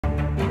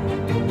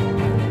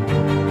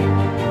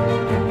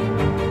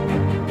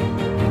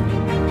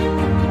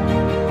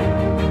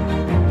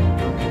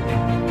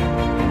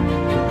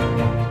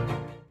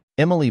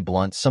Emily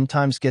Blunt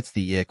sometimes gets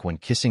the ick when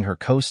kissing her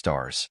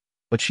co-stars,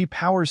 but she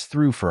powers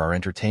through for our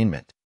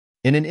entertainment.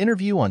 In an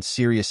interview on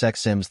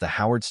SiriusXM's The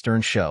Howard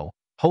Stern Show,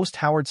 host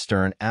Howard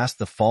Stern asked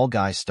the Fall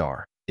Guy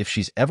star if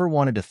she's ever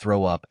wanted to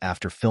throw up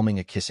after filming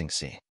a kissing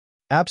scene.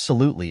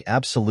 Absolutely,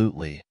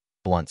 absolutely,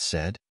 Blunt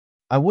said.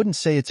 I wouldn't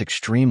say it's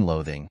extreme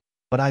loathing,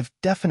 but I've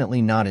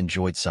definitely not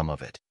enjoyed some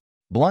of it.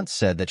 Blunt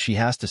said that she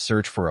has to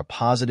search for a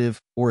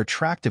positive or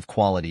attractive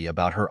quality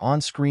about her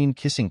on-screen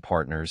kissing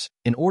partners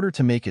in order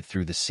to make it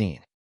through the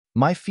scene.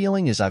 My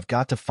feeling is I've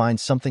got to find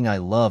something I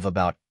love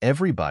about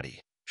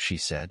everybody, she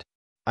said.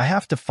 I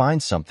have to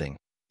find something,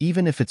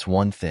 even if it's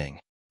one thing.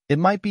 It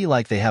might be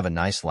like they have a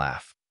nice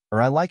laugh,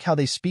 or I like how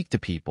they speak to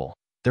people,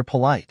 they're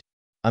polite.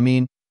 I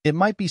mean, it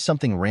might be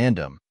something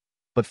random,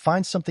 but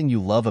find something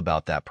you love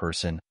about that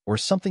person or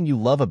something you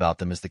love about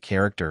them as the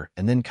character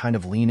and then kind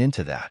of lean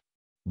into that.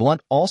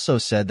 Blunt also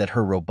said that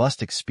her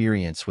robust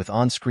experience with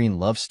on-screen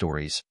love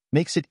stories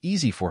makes it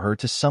easy for her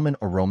to summon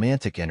a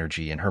romantic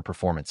energy in her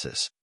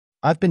performances.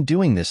 I've been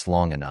doing this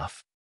long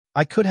enough.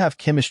 I could have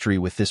chemistry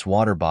with this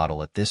water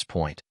bottle at this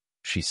point,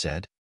 she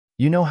said.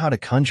 You know how to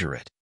conjure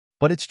it.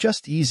 But it's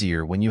just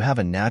easier when you have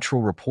a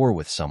natural rapport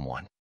with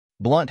someone.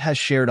 Blunt has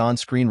shared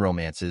on-screen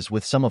romances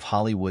with some of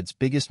Hollywood's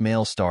biggest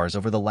male stars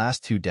over the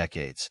last 2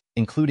 decades,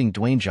 including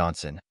Dwayne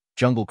Johnson,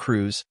 Jungle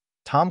Cruise,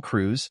 Tom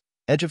Cruise,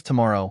 Edge of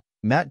Tomorrow,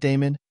 Matt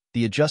Damon,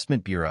 The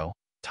Adjustment Bureau,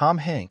 Tom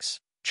Hanks,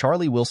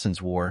 Charlie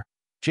Wilson's War,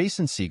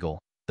 Jason Segel,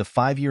 The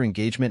 5-Year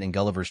Engagement and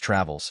Gulliver's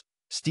Travels,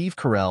 Steve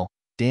Carell,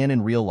 Dan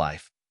in Real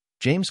Life,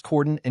 James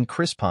Corden and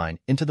Chris Pine,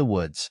 Into the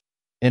Woods,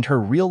 and her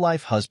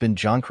real-life husband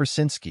John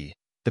Krasinski,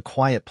 The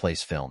Quiet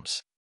Place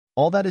films.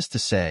 All that is to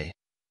say,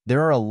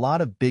 there are a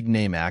lot of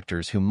big-name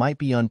actors who might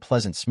be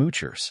unpleasant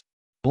smoochers.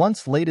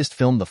 Blunt's latest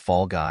film, The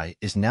Fall Guy,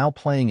 is now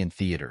playing in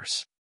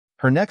theaters.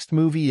 Her next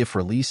movie, if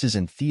releases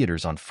in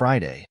theaters on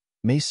Friday,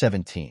 May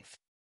 17th.